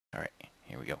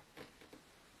Here we go.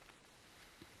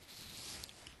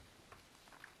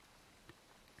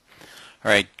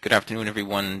 Alright, good afternoon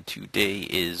everyone. Today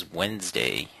is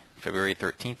Wednesday, February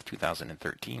 13th,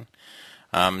 2013.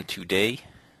 Today,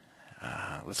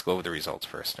 let's go over the results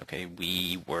first. Okay,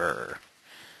 we were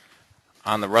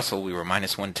on the Russell, we were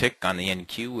 -1 tick. On the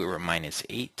NQ, we were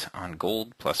 -8. On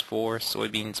gold, +4.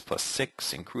 Soybeans,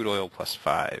 +6. And crude oil,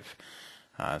 +5.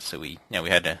 So we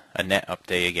had a net up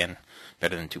day again,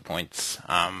 better than 2 points.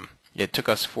 It took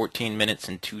us 14 minutes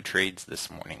and 2 trades this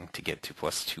morning to get to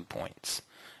 +2 points.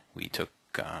 We took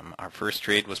our first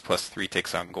trade was +3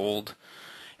 ticks on gold.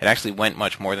 It actually went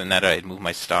much more than that. I had moved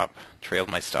my stop, trailed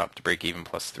my stop to break even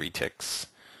 +3 ticks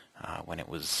when it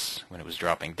was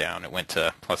dropping down. It went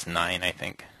to +9, I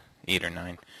think, 8 or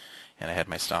 9, and I had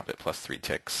my stop at +3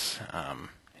 ticks. And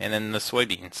then the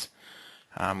soybeans,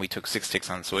 we took 6 ticks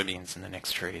on soybeans in the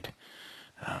next trade,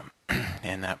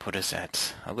 and that put us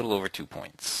at a little over 2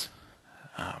 points.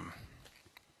 All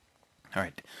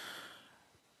right.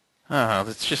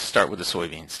 Let's just start with the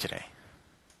soybeans today.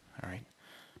 All right,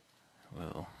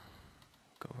 we'll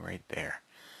go right there.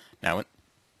 Now,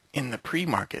 in the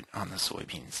pre-market on the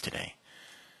soybeans today,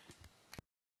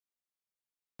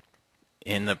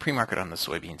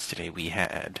 we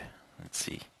had, let's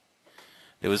see,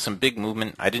 there was some big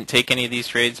movement. I didn't take any of these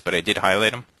trades, but I did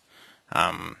highlight them.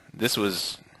 This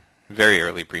was very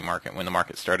early pre-market when the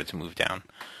market started to move down.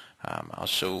 I'll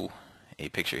show a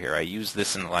picture here. I used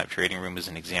this in the live trading room as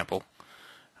an example.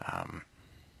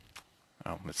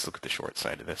 Let's look at the short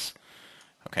side of this.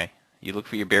 Okay, you look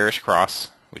for your bearish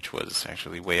cross, which was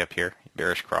actually way up here,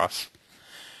 bearish cross.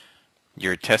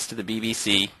 Your test of the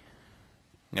BBC,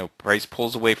 price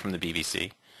pulls away from the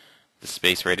BBC, the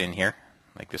space right in here,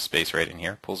 like this space right in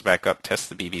here, pulls back up, tests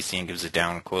the BBC and gives a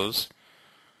down close,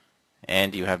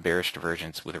 and you have bearish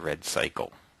divergence with a red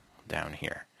cycle down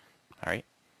here. All right.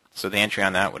 So the entry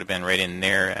on that would have been right in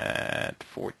there at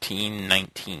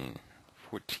 14.19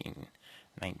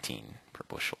 per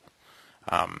bushel.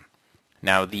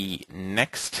 Now the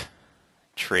next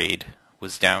trade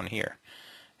was down here,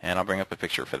 and I'll bring up a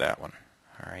picture for that one.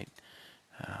 All right,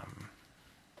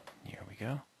 here we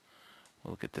go.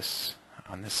 We'll look at this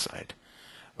on this side.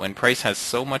 When price has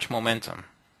so much momentum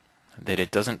that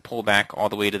it doesn't pull back all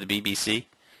the way to the BBC,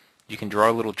 you can draw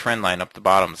a little trend line up the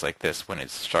bottoms like this when it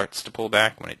starts to pull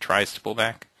back, when it tries to pull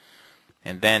back.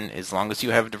 And then as long as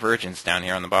you have divergence down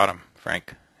here on the bottom,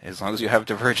 Frank, as long as you have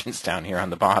divergence down here on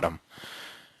the bottom,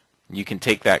 you can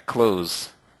take that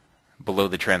close below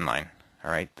the trend line.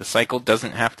 All right, the cycle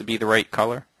doesn't have to be the right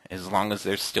color. As long as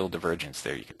there's still divergence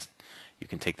there, you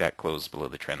can take that close below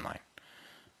the trend line.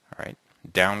 All right,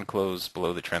 down close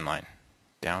below the trend line.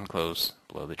 Down close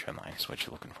below the trend line is what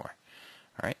you're looking for.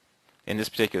 All right. In this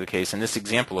particular case, in this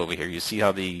example over here, you see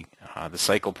how the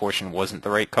cycle portion wasn't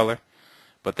the right color,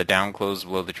 but the down close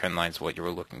below the trend line is what you were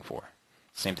looking for.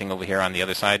 Same thing over here on the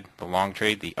other side, the long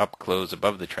trade, the up close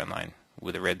above the trend line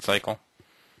with a red cycle.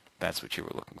 That's what you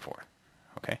were looking for.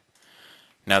 Okay.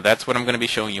 Now that's what I'm going to be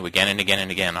showing you again and again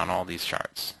and again on all these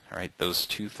charts. All right, those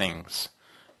two things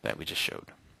that we just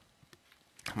showed.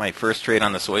 My first trade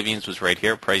on the soybeans was right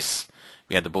here. Price,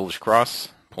 we had the bullish cross,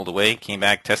 pulled away, came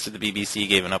back, tested the BBC,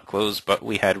 gave an up close, but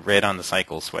we had red on the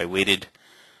cycle, so I waited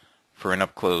for an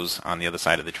up close on the other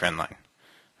side of the trend line.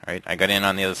 All right, I got in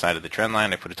on the other side of the trend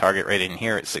line. I put a target right in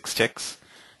here at 6 ticks,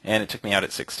 and it took me out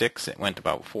at 6 ticks. It went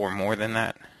about 4 more than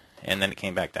that, and then it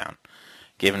came back down.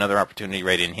 Gave another opportunity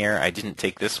right in here. I didn't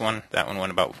take this one. That one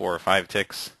went about 4 or 5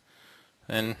 ticks.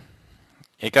 Then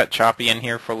it got choppy in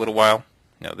here for a little while.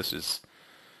 This is,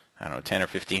 10 or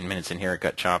 15 minutes in here. It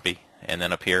got choppy, and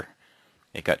then up here,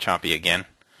 it got choppy again.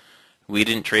 We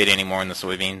didn't trade anymore in the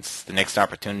soybeans. The next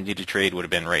opportunity to trade would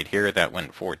have been right here. That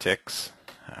went 4 ticks.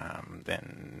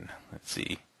 Then, let's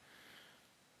see.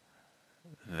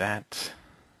 That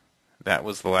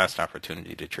was the last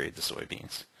opportunity to trade the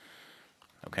soybeans.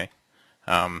 Okay.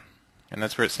 And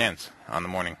that's where it stands on the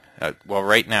morning. Well,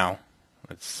 right now,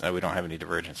 we don't have any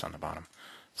divergence on the bottom,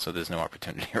 so there's no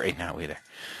opportunity right now either.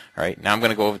 All right. Now I'm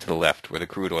going to go over to the left where the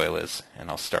crude oil is, and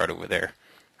I'll start over there.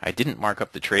 I didn't mark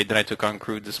up the trade that I took on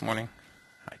crude this morning.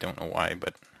 I don't know why,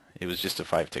 but it was just a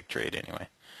 5-tick trade anyway.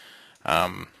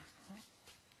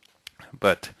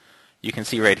 But you can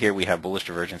see right here we have bullish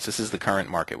divergence. This is the current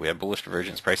market. We have bullish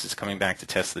divergence. Prices coming back to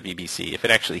test the BBC. If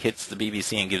it actually hits the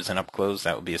BBC and gives an up close,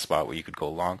 that would be a spot where you could go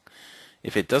long.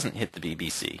 If it doesn't hit the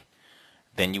BBC,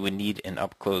 then you would need an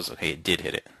up close. Okay, it did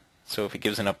hit it. So if it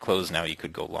gives an up close now, you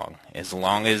could go long. As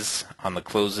long as on the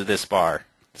close of this bar,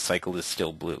 the cycle is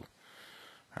still blue.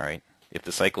 All right. If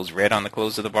the cycle's red on the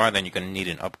close of the bar, then you're going to need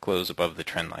an up close above the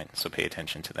trend line. So pay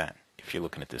attention to that if you're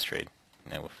looking at this trade.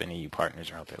 if any of you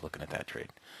partners are out there looking at that trade.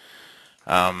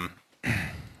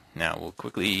 Now we'll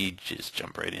quickly just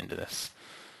jump right into this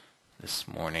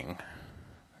morning.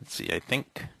 Let's see, I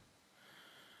think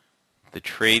the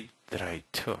trade that I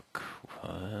took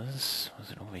was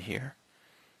it over here?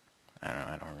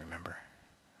 I don't remember.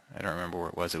 I don't remember where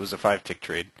it was. It was a 5-tick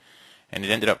trade, and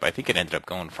I think it ended up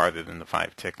going farther than the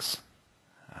 5 ticks.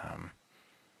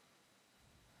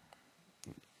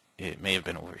 It may have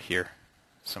been over here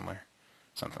somewhere,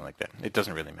 something like that. It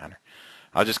doesn't really matter.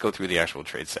 I'll just go through the actual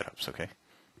trade setups, okay?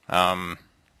 On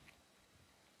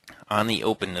the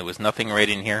open, there was nothing right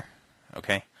in here,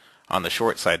 okay? On the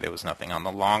short side, there was nothing. On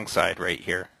the long side right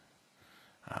here,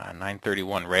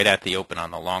 931 right at the open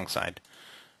on the long side.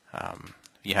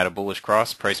 You had a bullish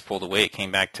cross, price pulled away, it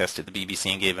came back, tested the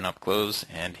BBC and gave an up close,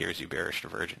 and here's your bearish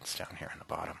divergence down here on the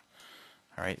bottom.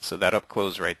 All right, so that up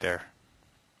close right there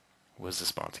was the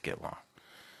spot to get long.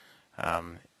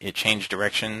 It changed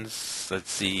directions.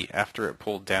 Let's see, after it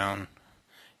pulled down,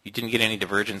 you didn't get any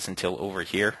divergence until over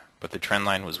here, but the trend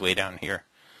line was way down here,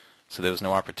 so there was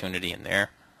no opportunity in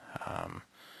there.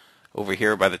 Over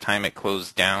here, by the time it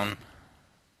closed down,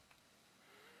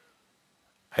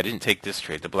 I didn't take this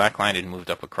trade. The black line had moved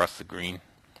up across the green,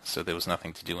 so there was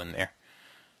nothing to do in there.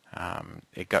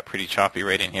 It got pretty choppy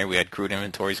right in here. We had crude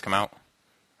inventories come out,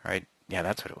 right? Yeah,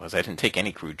 that's what it was. I didn't take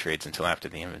any crude trades until after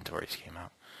the inventories came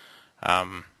out.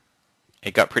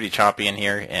 It got pretty choppy in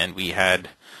here, and we had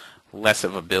less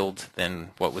of a build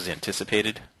than what was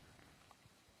anticipated.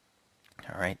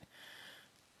 All right,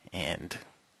 and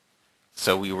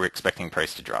so we were expecting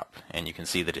price to drop, and you can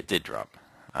see that it did drop.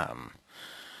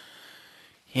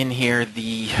 In here,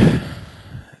 the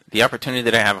opportunity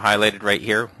that I have highlighted right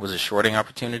here was a shorting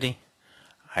opportunity.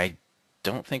 I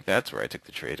don't think that's where I took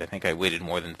the trade. I think I waited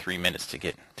more than 3 minutes to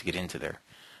get into there.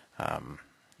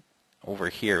 Over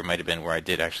here might have been where I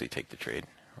did actually take the trade,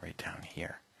 right down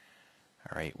here.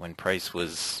 All right, when price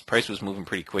was moving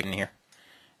pretty quick in here,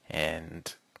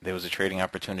 and there was a trading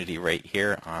opportunity right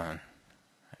here on.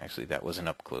 Actually, that was an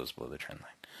up close below the trend line.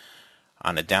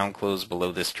 On a down close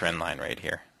below this trend line right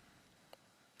here.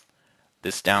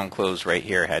 This down close right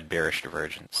here had bearish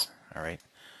divergence. All right,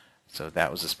 so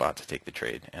that was the spot to take the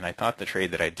trade. And I thought the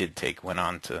trade that I did take went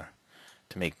on to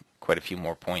make quite a few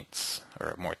more points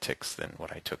or more ticks than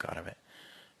what I took out of it.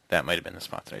 That might have been the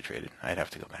spot that I traded. I'd have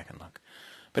to go back and look.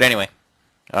 But anyway,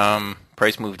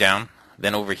 price moved down.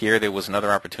 Then over here there was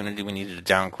another opportunity. We needed a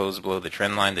down close below the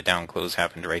trend line. The down close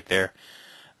happened right there.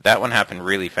 That one happened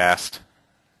really fast.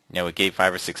 It gave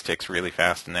 5 or 6 ticks really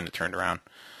fast, and then it turned around.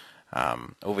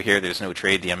 Over here, there's no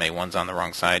trade. The MA1's on the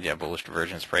wrong side. You have bullish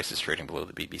divergence. Price is trading below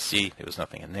the BBC. There was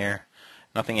nothing in there.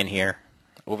 Nothing in here.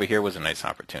 Over here was a nice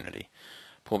opportunity.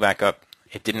 Pull back up.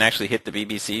 It didn't actually hit the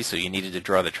BBC, so you needed to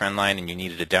draw the trend line, and you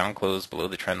needed a down close below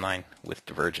the trend line with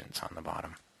divergence on the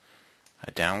bottom.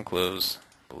 A down close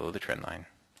below the trend line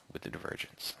with the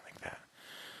divergence, like that.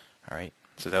 All right,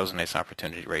 so that was a nice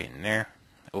opportunity right in there.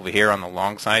 Over here on the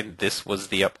long side, this was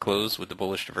the up close with the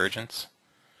bullish divergence.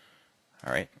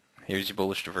 All right. Here's your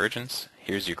bullish divergence.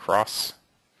 Here's your cross.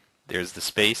 There's the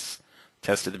space.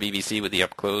 Tested the BBC with the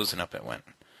up close, and up it went.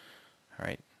 All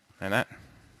right, and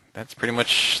that's pretty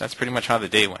much how the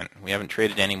day went. We haven't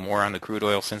traded any more on the crude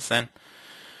oil since then.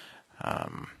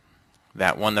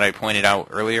 That one that I pointed out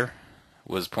earlier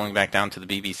was pulling back down to the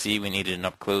BBC. We needed an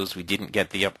up close. We didn't get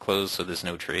the up close, so there's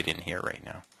no trade in here right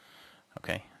now.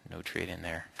 Okay, no trade in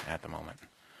there at the moment.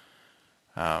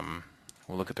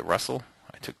 We'll look at the Russell.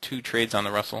 I took 2 trades on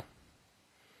the Russell.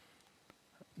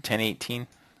 1018,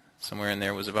 somewhere in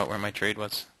there was about where my trade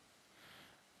was.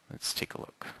 Let's take a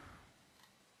look.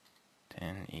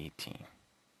 1018.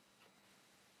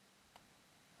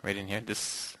 Right in here.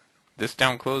 This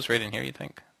down close right in here, you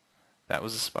think? That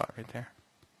was the spot right there?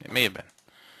 It may have been.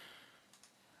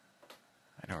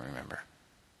 I don't remember.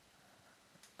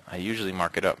 I usually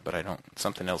mark it up, but I don't.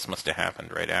 Something else must have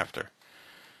happened right after,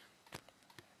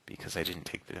 because I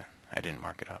didn't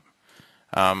mark it up.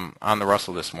 On the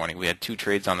Russell this morning, we had 2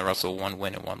 trades on the Russell, 1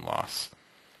 win and 1 loss.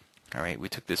 All right, we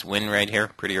took this win right here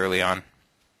pretty early on.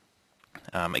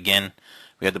 Again,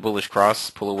 we had the bullish cross,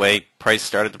 pull away. Price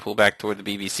started to pull back toward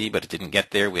the BBC, but it didn't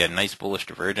get there. We had nice bullish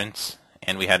divergence,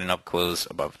 and we had an up close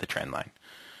above the trend line.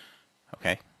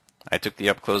 Okay, I took the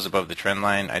up close above the trend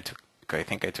line. I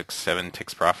think I took 7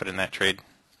 ticks profit in that trade.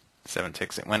 7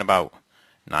 ticks. It went about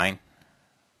 9,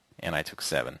 and I took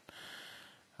 7.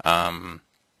 All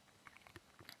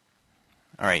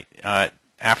right,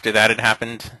 after that had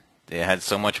happened, it had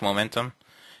so much momentum,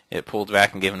 it pulled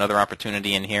back and gave another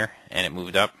opportunity in here, and it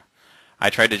moved up.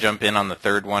 I tried to jump in on the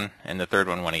third one, and the third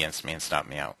one went against me and stopped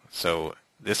me out. So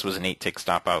this was an 8-tick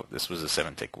stop out. This was a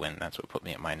 7-tick win. That's what put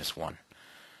me at -1.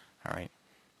 All right.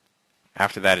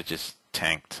 After that, it just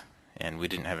tanked, and we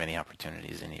didn't have any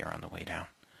opportunities in here on the way down.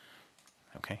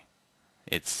 Okay.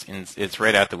 It's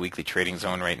right at the weekly trading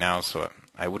zone right now, so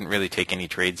I wouldn't really take any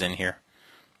trades in here.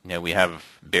 You know, we have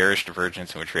bearish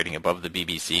divergence, and we're trading above the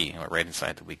BBC, and we're right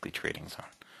inside the weekly trading zone.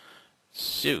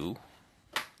 So,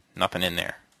 nothing in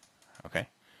there. Okay.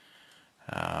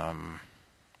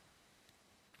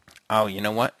 Oh, you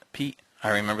know what, Pete? I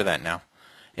remember that now.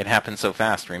 It happened so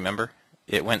fast, remember?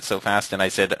 It went so fast, and I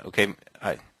said, okay,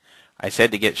 I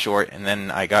said to get short, and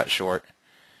then I got short.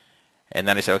 And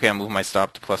then I said, okay, I'll move my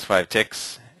stop to +5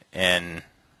 ticks, and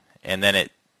then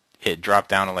it dropped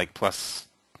down to like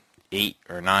 +8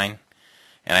 or 9,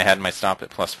 and I had my stop at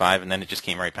 +5, and then it just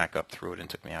came right back up through it and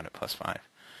took me out at +5.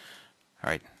 All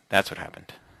right, that's what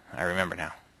happened. I remember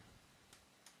now.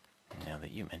 Now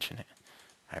that you mention it,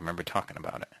 I remember talking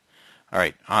about it. All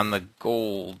right, on the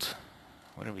gold,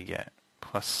 what did we get?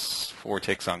 +4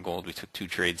 ticks on gold. We took 2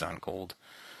 trades on gold.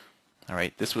 All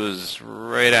right, this was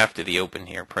right after the open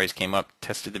here. Price came up,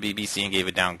 tested the BBC, and gave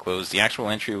a down close. The actual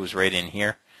entry was right in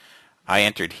here. I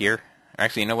entered here.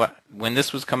 Actually, you know what? When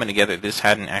this was coming together, this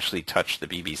hadn't actually touched the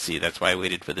BBC. That's why I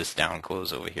waited for this down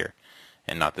close over here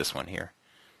and not this one here.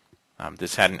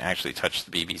 This hadn't actually touched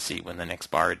the BBC when the next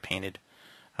bar had painted.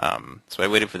 So I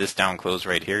waited for this down close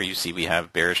right here. You see we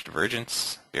have bearish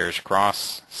divergence, bearish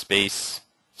cross, space.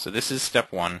 So this is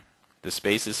step 1. The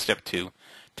space is step 2.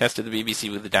 Tested the BBC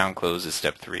with the down close is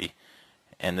step 3.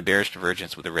 And the bearish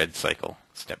divergence with a red cycle,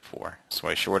 step 4. So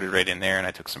I shorted right in there and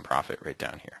I took some profit right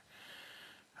down here.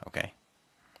 Okay.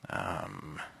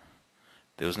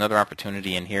 There was another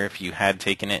opportunity in here. If you had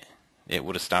taken it, it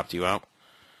would have stopped you out.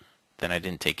 Then I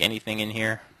didn't take anything in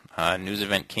here. News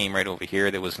event came right over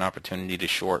here. There was an opportunity to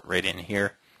short right in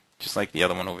here, just like the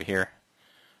other one over here.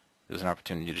 There was an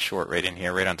opportunity to short right in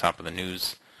here, right on top of the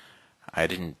news. I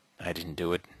didn't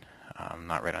do it.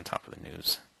 Not right on top of the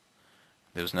news.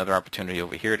 There was another opportunity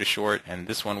over here to short, and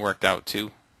this one worked out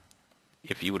too.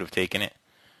 If you would have taken it,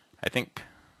 I think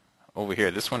over here,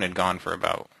 this one had gone for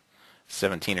about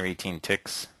 17 or 18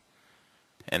 ticks,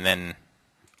 and then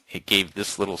it gave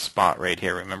this little spot right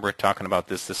here. Remember talking about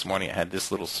this morning? It had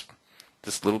this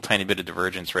little tiny bit of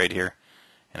divergence right here,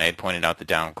 and I had pointed out the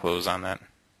down close on that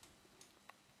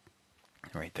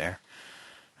right there.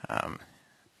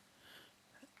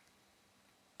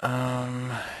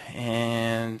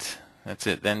 And that's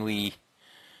it. Then we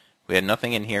had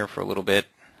nothing in here for a little bit.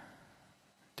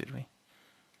 Did we?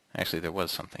 Actually, there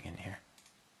was something in here.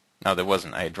 No, there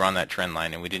wasn't. I had drawn that trend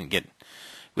line, and we didn't get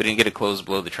a close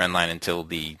below the trend line until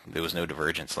there was no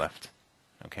divergence left.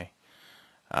 Okay.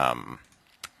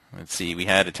 Let's see. We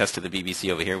had a test of the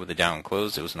BBC over here with a down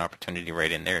close. There was an opportunity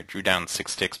right in there. It drew down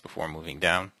 6 ticks before moving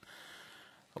down.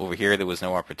 Over here, there was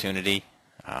no opportunity.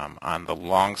 On the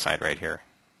long side right here,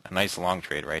 a nice long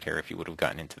trade right here if you would have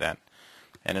gotten into that.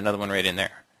 And another one right in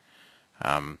there.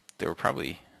 There were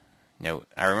probably,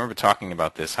 I remember talking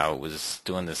about this, how it was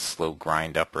doing this slow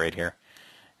grind up right here.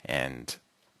 And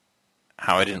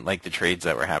how I didn't like the trades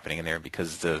that were happening in there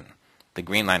because the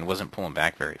green line wasn't pulling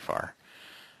back very far.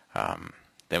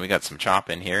 Then we got some chop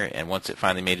in here, and once it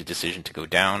finally made a decision to go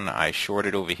down, I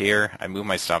shorted over here. I moved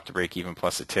my stop to break even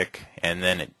plus a tick, and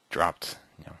then it dropped,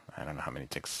 I don't know how many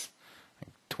ticks,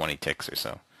 like 20 ticks or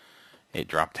so. It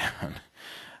dropped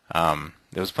down.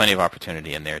 There was plenty of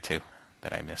opportunity in there too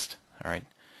that I missed. All right.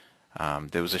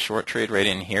 There was a short trade right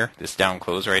in here. This down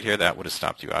close right here, that would have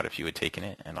stopped you out if you had taken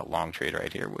it, and a long trade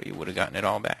right here where you would have gotten it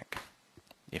all back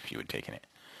if you had taken it.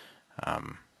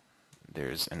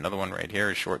 There's another one right here,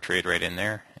 a short trade right in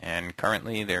there, and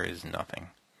currently there is nothing.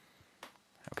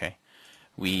 Okay.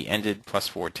 We ended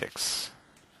 +4 ticks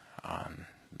on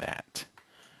that.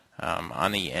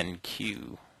 On the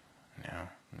NQ, now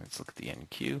let's look at the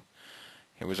NQ.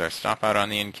 Here was our stop out on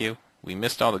the NQ. We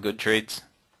missed all the good trades,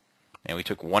 and we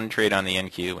took 1 trade on the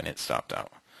NQ, and it stopped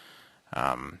out.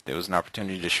 There was an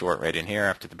opportunity to short right in here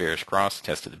after the bearish cross,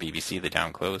 tested the BBC, the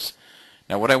down close.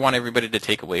 Now what I want everybody to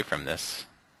take away from this,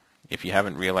 if you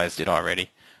haven't realized it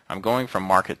already, I'm going from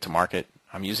market to market.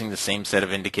 I'm using the same set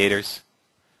of indicators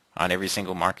on every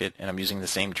single market, and I'm using the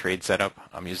same trade setup.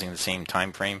 I'm using the same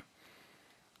time frame.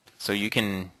 So you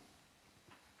can,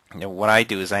 what I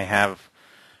do is I have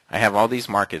all these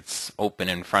markets open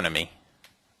in front of me,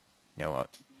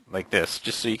 like this,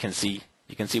 just so you can see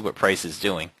what price is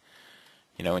doing.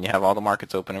 And you have all the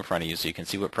markets open in front of you, so you can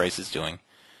see what price is doing.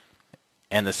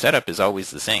 And the setup is always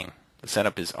the same. The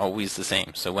setup is always the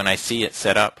same. So when I see it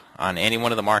set up on any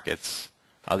one of the markets,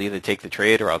 I'll either take the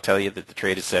trade or I'll tell you that the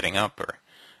trade is setting up or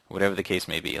whatever the case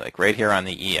may be. Like right here on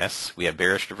the ES, we have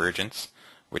bearish divergence.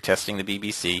 We're testing the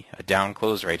BBC. A down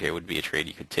close right here would be a trade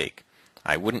you could take.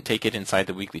 I wouldn't take it inside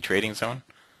the weekly trading zone,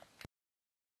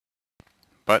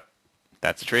 but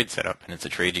that's a trade setup, and it's a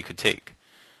trade you could take.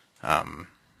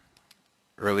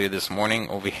 Earlier this morning,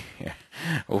 over here,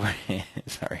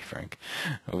 sorry, Frank,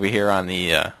 over here on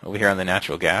the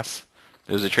natural gas,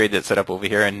 there was a trade that set up over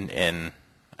here, and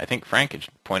I think Frank had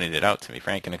pointed it out to me.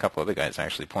 Frank and a couple other guys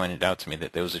actually pointed it out to me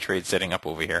that there was a trade setting up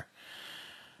over here,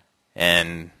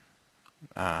 and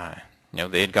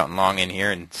they had gotten long in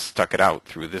here and stuck it out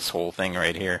through this whole thing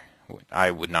right here.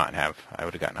 I would not have. I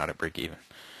would have gotten out at break even,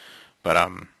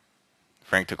 but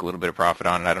Frank took a little bit of profit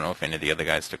on it. I don't know if any of the other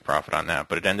guys took profit on that,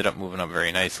 but it ended up moving up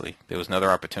very nicely. There was another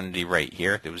opportunity right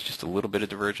here. There was just a little bit of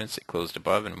divergence. It closed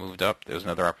above and moved up. There was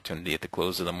another opportunity at the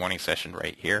close of the morning session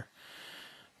right here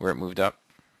where it moved up,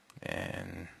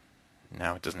 and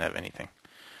now it doesn't have anything.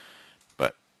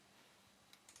 But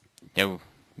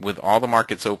with all the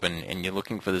markets open and you're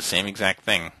looking for the same exact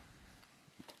thing,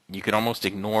 you could almost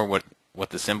ignore what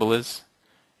the symbol is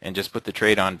and just put the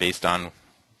trade on based on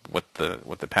what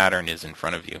the pattern is in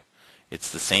front of you.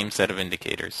 It's the same set of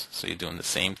indicators, so you're doing the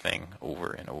same thing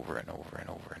over and over and over and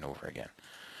over and over again.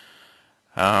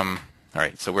 All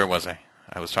right, so where was I?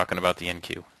 I was talking about the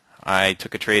NQ. I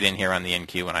took a trade in here on the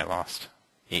NQ and I lost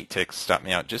 8 ticks, stopped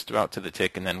me out just about to the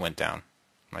tick, and then went down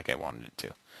like I wanted it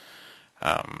to.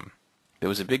 There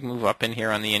was a big move up in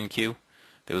here on the NQ.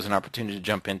 There was an opportunity to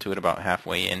jump into it about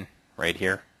halfway in right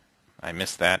here. I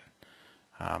missed that.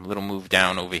 Little move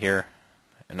down over here.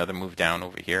 Another move down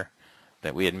over here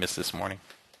that we had missed this morning.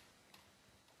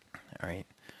 All right,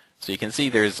 so you can see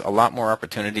there's a lot more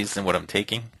opportunities than what I'm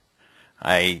taking.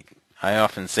 I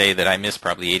often say that I miss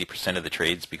probably 80% of the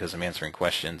trades because I'm answering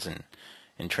questions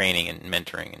and training and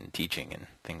mentoring and teaching and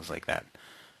things like that.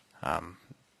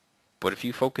 But if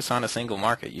you focus on a single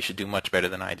market, you should do much better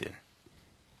than I did.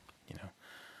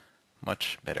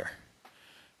 Much better.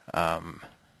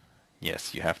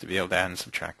 Yes, you have to be able to add and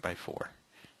subtract by 4.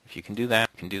 If you can do that,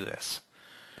 you can do this.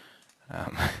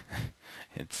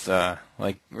 It's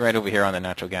like right over here on the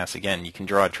natural gas again. You can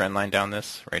draw a trend line down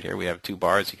this. Right here we have 2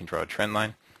 bars. You can draw a trend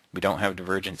line. We don't have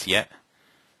divergence yet.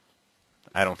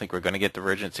 I don't think we're going to get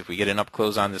divergence. If we get an up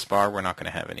close on this bar, we're not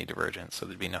going to have any divergence. So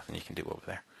there'd be nothing you can do over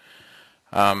there.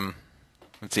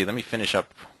 Let's see. Let me finish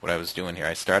up what I was doing here.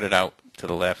 I started out to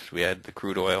the left. We had the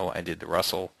crude oil. I did the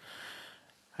Russell.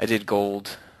 I did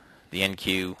gold, the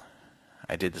NQ.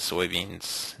 I did the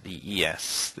soybeans, the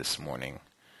ES this morning.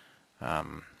 I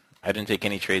didn't take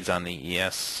any trades on the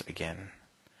ES again.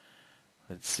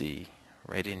 Let's see.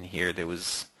 Right in here, there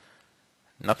was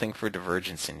nothing for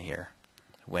divergence in here.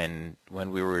 When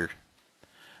we were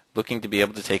looking to be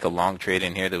able to take a long trade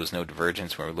in here, there was no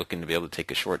divergence. When we were looking to be able to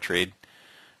take a short trade,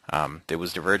 there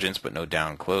was divergence but no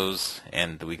down close,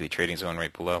 and the weekly trading zone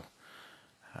right below.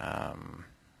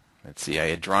 Let's see. I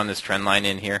had drawn this trend line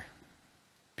in here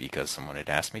because someone had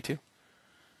asked me to.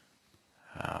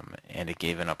 And it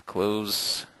gave an up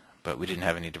close, but we didn't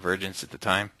have any divergence at the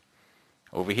time.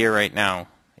 Over here right now,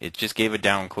 it just gave a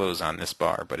down close on this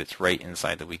bar, but it's right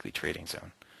inside the weekly trading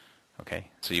zone. Okay,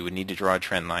 so you would need to draw a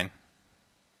trend line.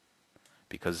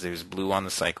 Because there's blue on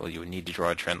the cycle, you would need to draw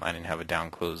a trend line and have a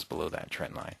down close below that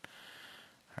trend line.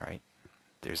 All right,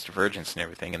 there's divergence and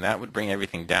everything, and that would bring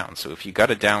everything down. So if you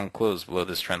got a down close below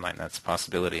this trend line, that's a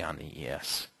possibility on the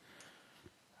ES.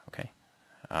 Okay.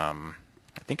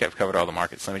 I think I've covered all the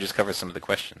markets. Let me just cover some of the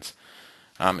questions.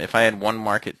 If I had one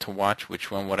market to watch, which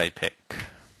one would I pick?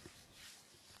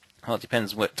 Well, it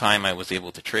depends what time I was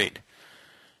able to trade.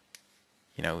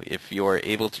 If you're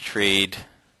able to trade,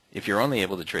 if you're only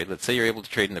able to trade, let's say you're able to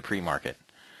trade in the pre-market.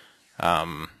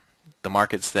 The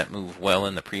markets that move well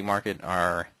in the pre-market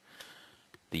are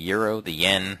the euro, the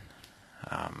yen,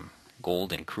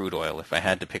 gold, and crude oil. If I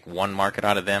had to pick one market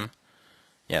out of them,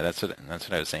 yeah, that's what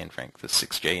I was saying, Frank. The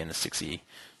 6J and the 6E.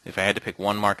 If I had to pick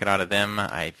one market out of them,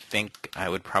 I think I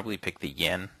would probably pick the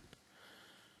yen.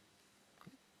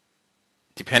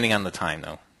 Depending on the time,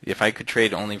 though. If I could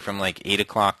trade only from like 8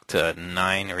 o'clock to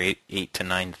 9 or 8 to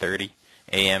 9:30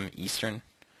 a.m. Eastern,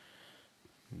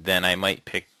 then I might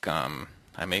pick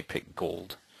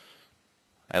gold.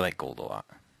 I like gold a lot.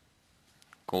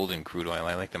 Gold and crude oil,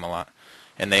 I like them a lot,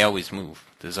 and they always move.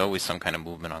 There's always some kind of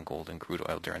movement on gold and crude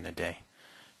oil during the day.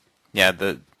 Yeah,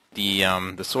 the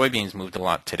soybeans moved a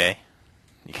lot today.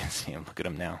 You can see them. Look at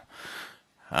them now.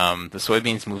 The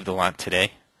soybeans moved a lot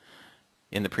today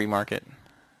in the pre-market.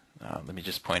 Let me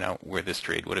just point out where this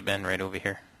trade would have been right over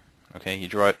here. Okay, you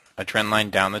draw a trend line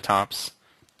down the tops.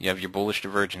 You have your bullish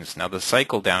divergence. Now the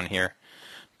cycle down here,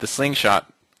 the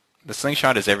slingshot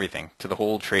is everything to the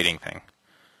whole trading thing.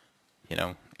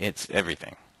 It's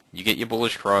everything. You get your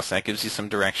bullish cross, that gives you some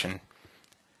direction.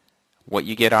 What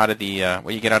you get out of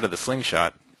the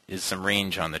slingshot is some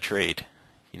range on the trade.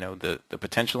 You know, the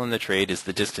potential in the trade is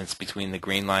the distance between the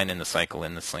green line and the cycle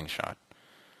in the slingshot.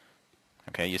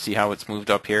 Okay, you see how it's moved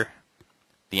up here?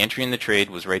 The entry in the trade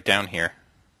was right down here.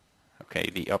 Okay,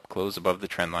 the up close above the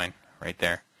trend line, right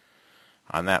there,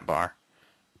 on that bar.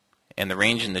 And the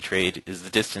range in the trade is the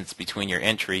distance between your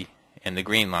entry and the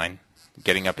green line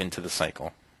getting up into the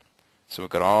cycle. So it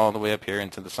got all the way up here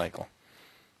into the cycle.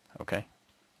 Okay?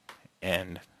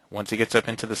 And once it gets up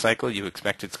into the cycle, you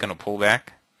expect it's going to pull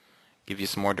back, give you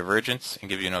some more divergence, and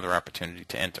give you another opportunity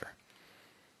to enter.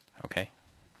 Okay?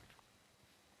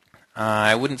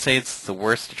 I wouldn't say it's the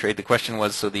worst to trade. The question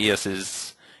was, so the ES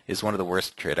is one of the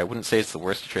worst to trade. I wouldn't say it's the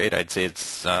worst to trade. I'd say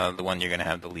it's the one you're going to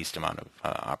have the least amount of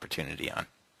opportunity on.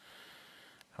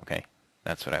 Okay?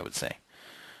 That's what I would say.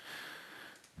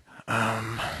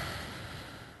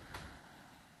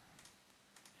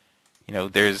 You know,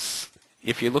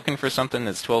 if you're looking for something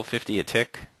that's $12.50 a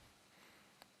tick,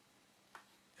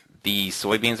 the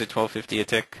soybeans are $12.50 a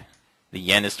tick, the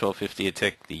yen is $12.50 a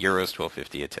tick, the euro is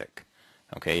 $12.50 a tick.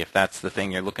 Okay, if that's the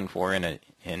thing you're looking for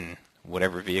in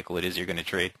whatever vehicle it is you're going to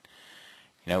trade.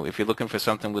 You know, if you're looking for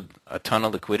something with a ton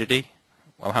of liquidity,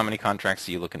 well, how many contracts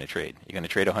are you looking to trade? You're going to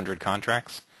trade 100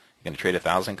 contracts? You're going to trade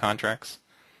 1,000 contracts?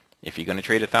 If you're going to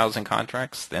trade 1,000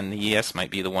 contracts, then the ES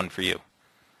might be the one for you.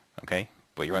 Okay,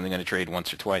 but you're only going to trade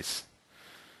once or twice.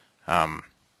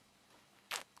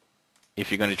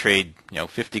 If you're going to trade,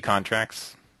 50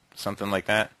 contracts, something like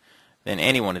that, then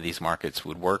any one of these markets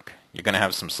would work. You're going to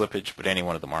have some slippage, but any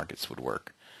one of the markets would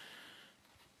work.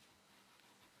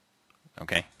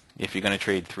 Okay? If you're going to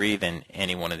trade 3, then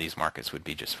any one of these markets would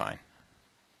be just fine.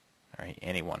 All right,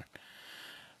 any one.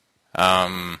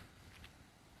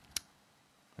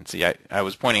 Let's see, I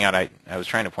was pointing out, I was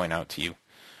trying to point out to you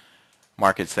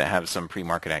markets that have some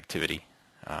pre-market activity.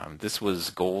 This was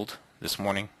gold this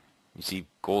morning. You see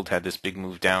gold had this big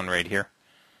move down right here,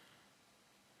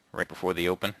 right before the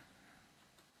open.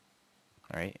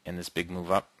 All right, and this big move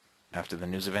up after the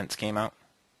news events came out.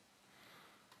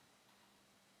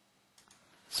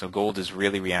 So gold is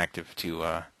really reactive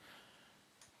to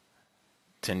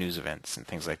news events and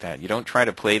things like that. You don't try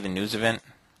to play the news event,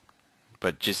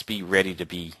 but just be ready to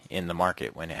be in the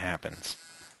market when it happens.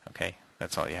 Okay,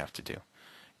 that's all you have to do.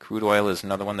 Crude oil is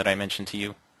another one that I mentioned to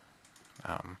you.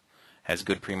 Has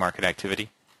good pre-market activity.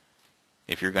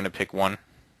 If you're going to pick one,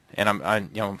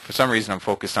 and for some reason I'm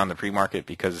focused on the pre-market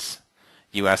because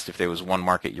you asked if there was one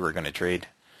market you were going to trade.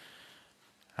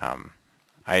 I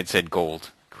had said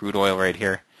gold. Crude oil right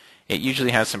here. It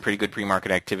usually has some pretty good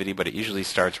pre-market activity, but it usually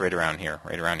starts right around here,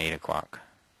 right around 8 o'clock.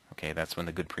 Okay, that's when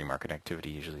the good pre-market activity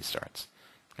usually starts.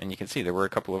 And you can see there were a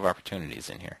couple of opportunities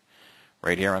in here.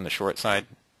 Right here on the short side.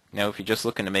 Now, if you're just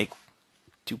looking to make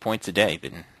 2 points a day,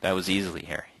 then that was easily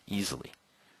here. Easily.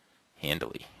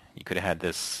 Handily. You could have had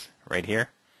this right here,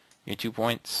 your 2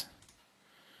 points.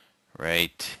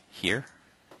 Right here,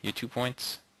 your 2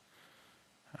 points.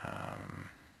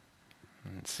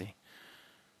 Let's see.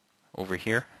 Over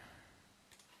here.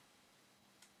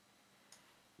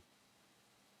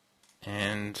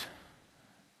 And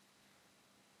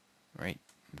right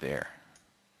there.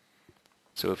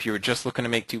 So if you were just looking to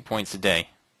make 2 points a day,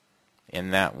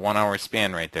 in that 1 hour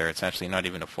span right there, it's actually not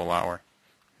even a full hour.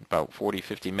 About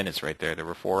 40-50 minutes right there, there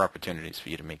were 4 opportunities for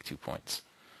you to make 2 points.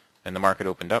 And the market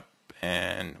opened up,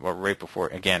 and right before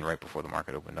the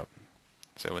market opened up.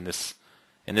 So in this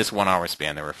 1 hour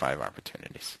span, there were 5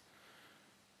 opportunities.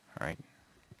 All right.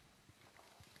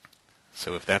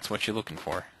 So if that's what you're looking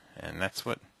for, and that's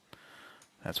what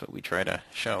we try to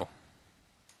show.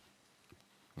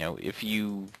 If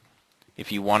you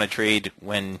want to trade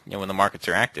when when the markets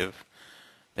are active,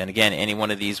 then again, any one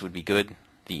of these would be good.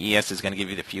 The ES is going to give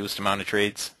you the fewest amount of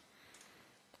trades.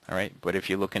 All right, but if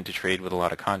you're looking to trade with a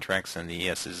lot of contracts, then the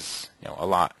ES is a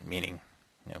lot, meaning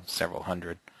several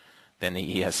hundred, then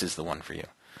the ES is the one for you.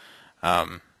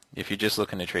 If you're just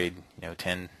looking to trade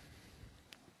 10,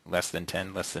 less than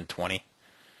 10, less than 20,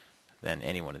 then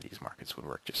any one of these markets would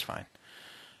work just fine.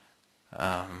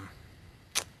 All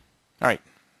right,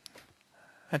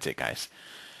 that's it, guys.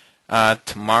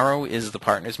 Tomorrow is the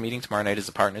partners meeting. Tomorrow night is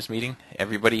the partners meeting.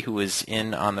 Everybody who was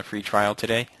in on the free trial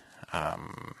today,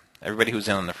 everybody who was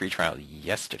in on the free trial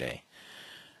yesterday,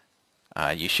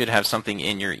 you should have something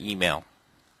in your email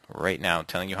right now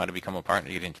telling you how to become a partner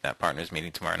to get into that partners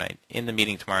meeting tomorrow night. In the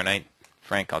meeting tomorrow night,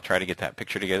 Frank, I'll try to get that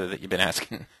picture together that you've been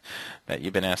asking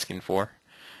for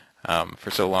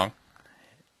so long,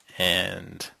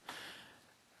 and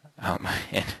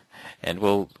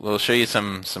we'll show you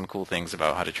some cool things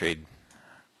about how to trade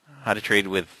how to trade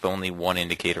with only one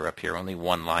indicator up here, only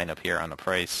one line up here on the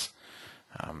price,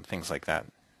 things like that.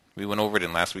 We went over it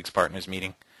in last week's partners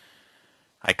meeting.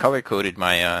 I color-coded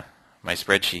my my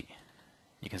spreadsheet.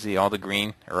 You can see all the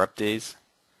green are up days,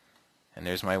 and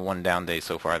there's my one down day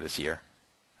so far this year.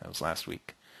 That was last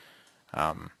week.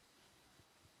 Yeah.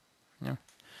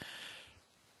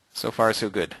 So far, so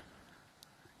good.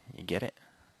 You get it?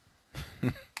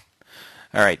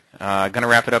 All right, gonna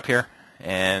wrap it up here,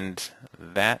 and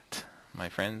that, my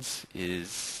friends,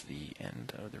 is the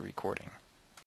end of the recording.